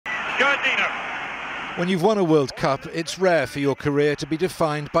When you've won a World Cup, it's rare for your career to be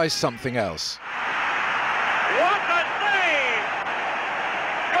defined by something else. What a save!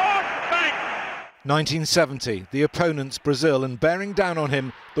 Gordon Banks! 1970, the opponents Brazil, and bearing down on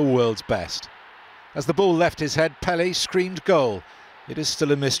him, the world's best. As the ball left his head, Pelé screamed goal. It is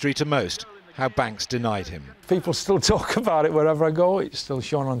still a mystery to most how Banks denied him. People still talk about it wherever I go. It's still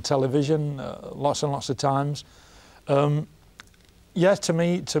shown on television lots and lots of times. Yeah, to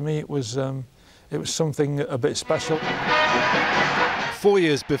me it was something a bit special. 4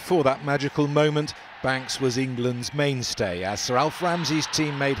 years before that magical moment, Banks was England's mainstay as Sir Alf Ramsey's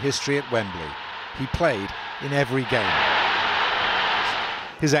team made history at Wembley. He played in every game.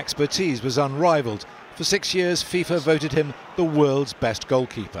 His expertise was unrivaled. For 6 years, FIFA voted him the world's best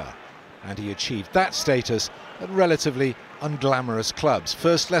goalkeeper. And he achieved that status at relatively unglamorous clubs,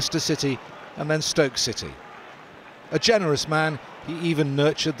 first Leicester City and then Stoke City. A generous man, he even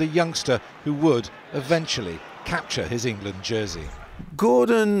nurtured the youngster who would eventually capture his England jersey.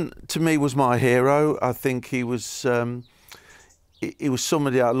 Gordon, to me, was my hero. I think he was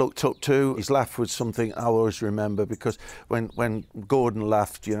somebody I looked up to. His laugh was something I always remember, because when Gordon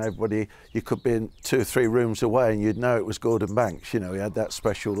laughed, you know, everybody, you could be in 2 or 3 rooms away and you'd know it was Gordon Banks. You know, he had that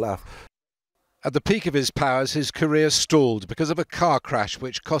special laugh. At the peak of his powers, his career stalled because of a car crash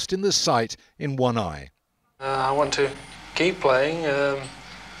which cost him the sight in one eye. I want to keep playing.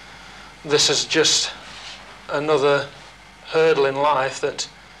 This is just another hurdle in life that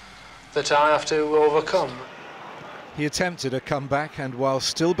I have to overcome. He attempted a comeback and, while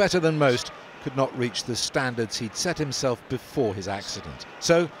still better than most, could not reach the standards he'd set himself before his accident.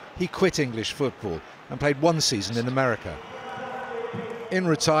 So he quit English football and played 1 season in America. In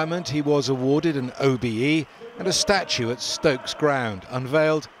retirement, he was awarded an OBE and a statue at Stoke's ground,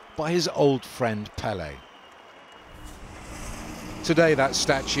 unveiled by his old friend Pelé. Today that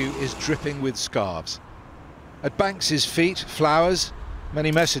statue is dripping with scarves. At Banks's feet, flowers,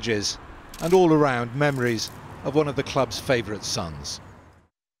 many messages, and all around memories of one of the club's favourite sons.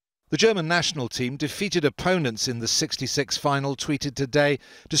 The German national team defeated opponents in the '66 final tweeted today,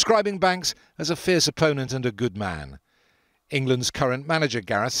 describing Banks as a fierce opponent and a good man. England's current manager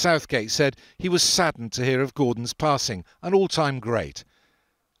Gareth Southgate said he was saddened to hear of Gordon's passing, an all-time great.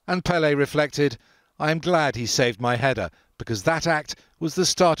 And Pelé reflected, "I am glad he saved my header, because that act was the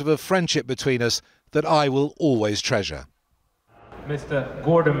start of a friendship between us that I will always treasure." Mr.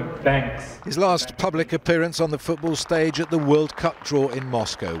 Gordon Banks. His last public appearance on the football stage at the World Cup draw in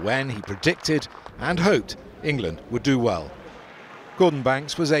Moscow, when he predicted and hoped England would do well. Gordon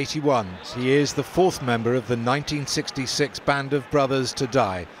Banks was 81. He is the 4th member of the 1966 band of brothers to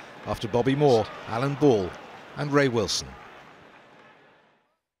die, after Bobby Moore, Alan Ball and Ray Wilson.